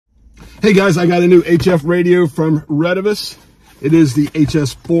Hey guys, I got a new HF radio from Retevis. It is the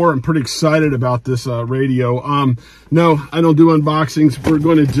HS4. I'm pretty excited about this radio. No, I don't do unboxings. We're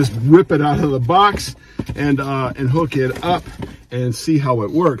going to just rip it out of the box and hook it up and see how it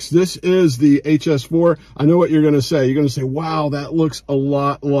works. This is the HS4. I know what you're going to say. You're going to say, wow, that looks a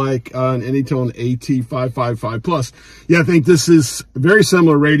lot like an Anytone AT555 Plus. Yeah, I think this is a very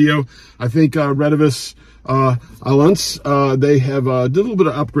similar radio. I think Retevis Ailunce, they have did a little bit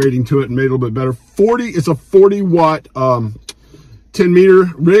of upgrading to it and made it a little bit better. It's a 40 watt 10 meter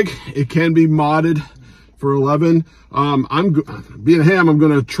rig. It can be modded for 11. I'm being a ham, I'm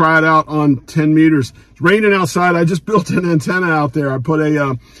going to try it out on 10 meters. It's raining outside. I just built an antenna out there. I put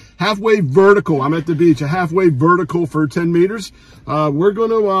a halfway vertical. I'm at the beach, a halfway vertical for 10 meters. We're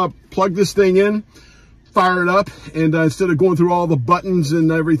going to plug this thing in, fire it up, and instead of going through all the buttons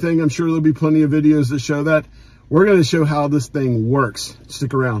and everything, I'm sure there'll be plenty of videos that show that. We're going to show how this thing works.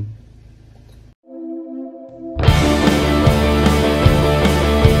 Stick around.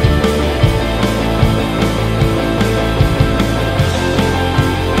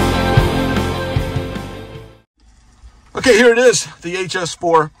 Okay, here it is, the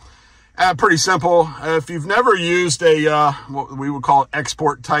HS4. Pretty simple. If you've never used a what we would call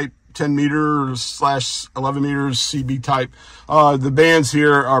export type 10 meters / 11 meters CB type, the bands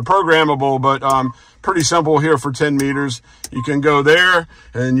here are programmable, but pretty simple here for 10 meters. You can go there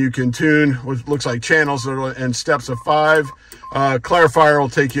and you can tune what looks like channels and steps of 5. Clarifier will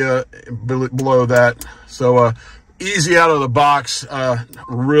take you below that. So easy out of the box,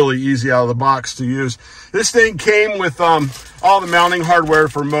 really easy out of the box to use. This thing came with all the mounting hardware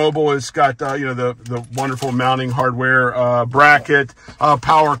for mobile. It's got you know, the wonderful mounting hardware, bracket,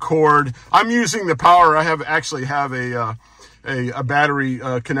 power cord. I'm using the power. I actually have a battery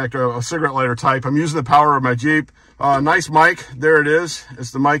connector, a cigarette lighter type. I'm using the power of my Jeep. Nice mic. There it is.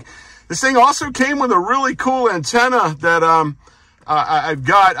 It's the mic. This thing also came with a really cool antenna that I've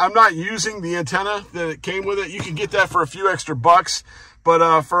got. I'm not using the antenna that it came with it. You can get that for a few extra bucks,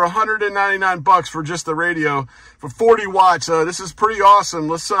 but for 199 bucks for just the radio for 40 watts, this is pretty awesome.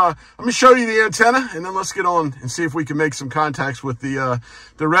 Let me show you the antenna, and then let's get on and see if we can make some contacts with the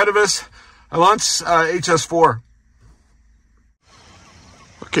Retevis Ailunce HS4.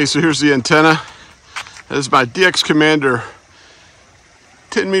 Okay, so here's the antenna. That is my DX Commander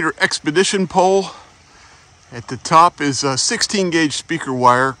 10 meter expedition pole. At the top is a 16 gauge speaker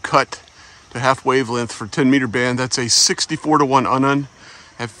wire cut to half wavelength for 10 meter band. That's a 64-to-1 unun.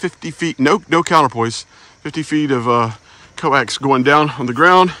 Have 50 feet, no counterpoise, 50 feet of coax going down on the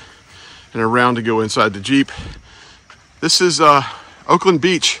ground and around to go inside the Jeep. This is Oakland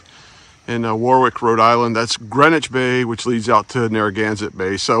Beach in Warwick, Rhode Island. That's Greenwich Bay, which leads out to Narragansett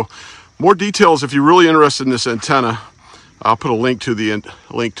Bay. So more details if you're really interested in this antenna. I'll put a link to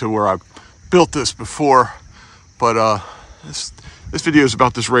where I built this before. But this video is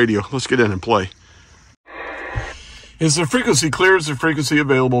about this radio. Let's get in and play. Is the frequency clear? Is the frequency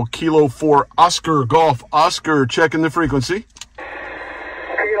available? Kilo 4 Oscar Golf Oscar, checking the frequency.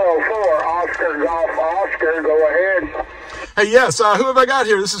 Kilo 4 Oscar Golf Oscar, go ahead. Hey, yes, who have I got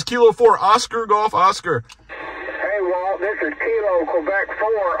here? This is Kilo 4 Oscar Golf Oscar. Hey, Walt, this is Kilo Quebec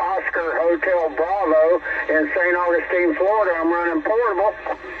 4 Oscar Hotel Bravo in St. Augustine, Florida. I'm running portable.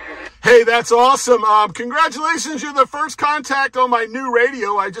 Hey, that's awesome. Congratulations, you're the first contact on my new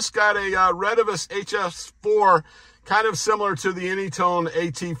radio. I just got a Retevis HS4, kind of similar to the Anytone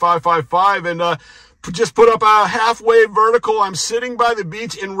AT555, and just put up a halfway vertical. I'm sitting by the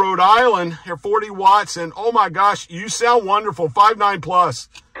beach in Rhode Island, here 40 watts, and oh my gosh, you sound wonderful, 5.9 plus.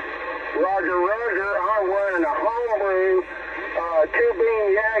 Roger, Roger. I'm running a homebrew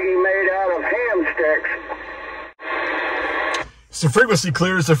 2-bean Yagi made out of ham sticks. Is the frequency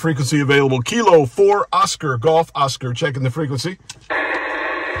clear? Is the frequency available? Kilo 4 Oscar Golf Oscar, checking the frequency.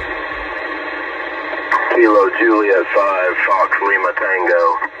 Kilo Juliet 5 Fox Lima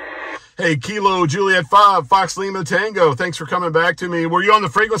Tango. Hey, Kilo Juliet 5 Fox Lima Tango. Thanks for coming back to me. Were you on the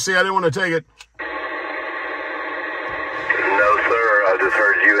frequency? I didn't want to take it. No, sir. I just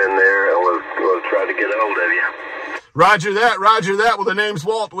heard you in there and was trying to get a hold of you. Roger that, roger that. Well, the name's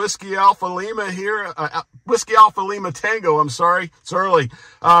Walt, Whiskey Alpha Lima here. Whiskey Alpha Lima Tango, I'm sorry. It's early.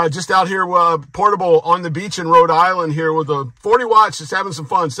 Just out here portable on the beach in Rhode Island here with a 40 watts, just having some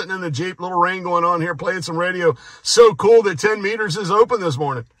fun, sitting in the Jeep, little rain going on here, playing some radio. So cool that 10 meters is open this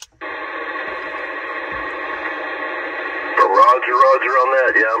morning. Roger on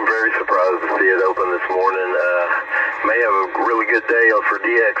that. Yeah, I'm very surprised to see it open this morning. May have a really good day for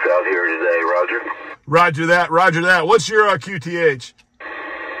DX out here today, Roger. Roger that, roger that. What's your QTH?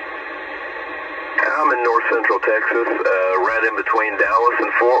 I'm in north central Texas, right in between Dallas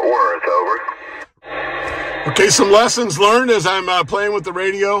and Fort Worth, Okay, some lessons learned as I'm playing with the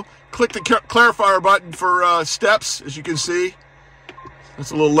radio. Click the clarifier button for steps, as you can see.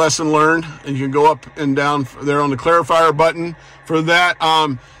 That's a little lesson learned, and you can go up and down there on the clarifier button for that.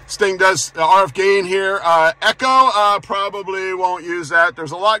 This thing does RF gain here. Echo, probably won't use that.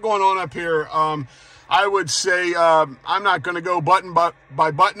 There's a lot going on up here. I would say I'm not going to go button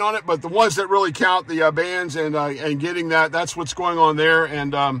by button on it, but the ones that really count, the bands and getting that's what's going on there.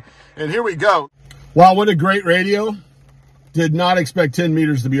 And here we go. Wow, what a great radio. Did not expect 10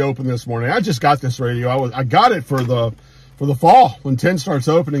 meters to be open this morning. I just got this radio. I got it for the fall when 10 starts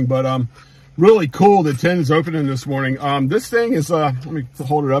opening, but really cool that 10 is opening this morning. This thing is let me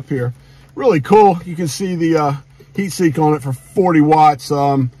hold it up here. Really cool. You can see the heat sink on it for 40 watts.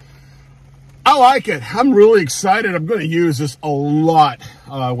 I like it. I'm really excited. I'm going to use this a lot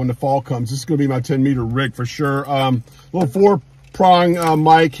when the fall comes. This is going to be my 10 meter rig for sure. Little 4-prong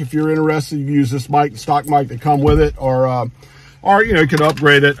mic. If you're interested, you can use this mic, stock mic that come with it, or you know, you can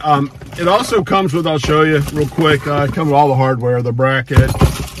upgrade it. It also comes with, I'll show you real quick, it comes with all the hardware, the bracket,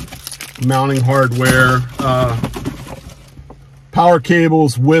 mounting hardware, power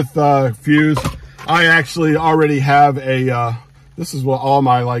cables with fuse. I actually already have a, this is what all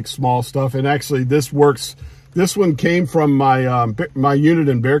my like small stuff, and actually this works. This one came from my my unit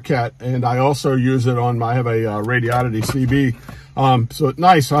in Bearcat, and I also use it on my, I have a Radiodity CB. So it's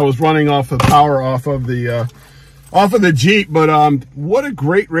nice. I was running off the power off of the Jeep, but what a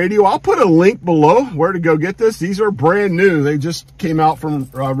great radio. I'll put a link below where to go get this. These are brand new. They just came out from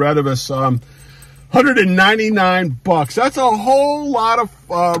Retevis. 199 bucks. That's a whole lot of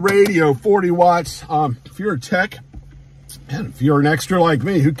radio, 40 watts. If you're a tech, and if you're an extra like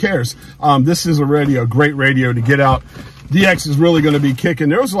me, who cares? This is a radio, great radio to get out. DX is really going to be kicking.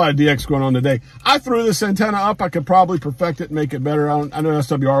 There was a lot of DX going on today. I threw this antenna up. I could probably perfect it and make it better. I know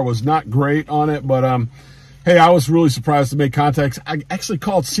SWR was not great on it, but hey, I was really surprised to make contacts. I actually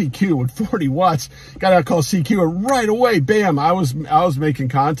called CQ with 40 watts. Got out to call CQ, and right away, bam, I was making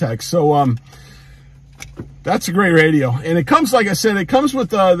contacts. So that's a great radio. And it comes, like I said, it comes with,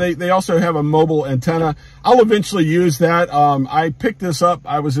 they also have a mobile antenna. I'll eventually use that. I picked this up.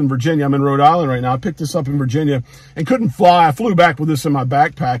 I was in Virginia. I'm in Rhode Island right now. I picked this up in Virginia and couldn't fly. I flew back with this in my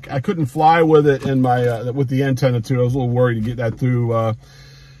backpack. I couldn't fly with it in my, with the antenna too. I was a little worried to get that through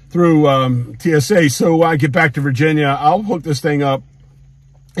TSA. So I get back to Virginia, I'll hook this thing up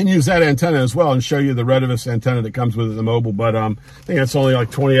and use that antenna as well and show you the Retevis antenna that comes with it, the mobile. But I think it's only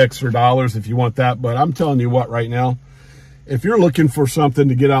like $20 extra if you want that. But I'm telling you what, right now, if you're looking for something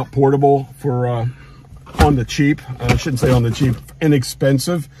to get out portable for on the cheap, I shouldn't say on the cheap,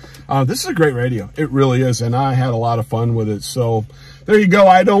 inexpensive, this is a great radio. It really is, and I had a lot of fun with it. So there you go.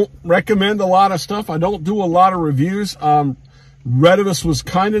 I don't recommend a lot of stuff. I don't do a lot of reviews. Retevis was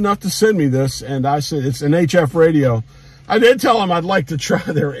kind enough to send me this, and I said it's an HF radio. I did tell them I'd like to try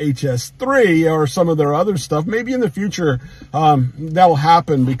their HS3 or some of their other stuff. Maybe in the future that'll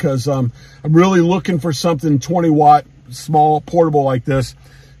happen, because I'm really looking for something 20 watt, small, portable like this.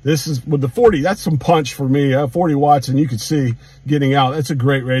 This is with the 40, that's some punch for me. 40 watts, and you can see getting out. It's a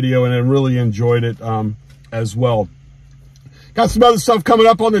great radio, and I really enjoyed it as well. Got some other stuff coming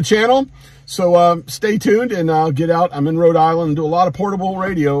up on the channel. So stay tuned, and I'll get out. I'm in Rhode Island and do a lot of portable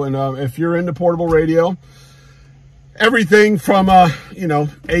radio. And if you're into portable radio, everything from, you know,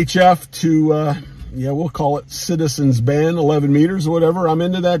 HF to, yeah, we'll call it Citizens Band, 11 meters or whatever. I'm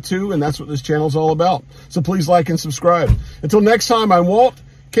into that too, and that's what this channel's all about. So please like and subscribe. Until next time, I'm Walt,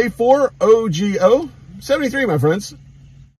 K4OGO 73, my friends.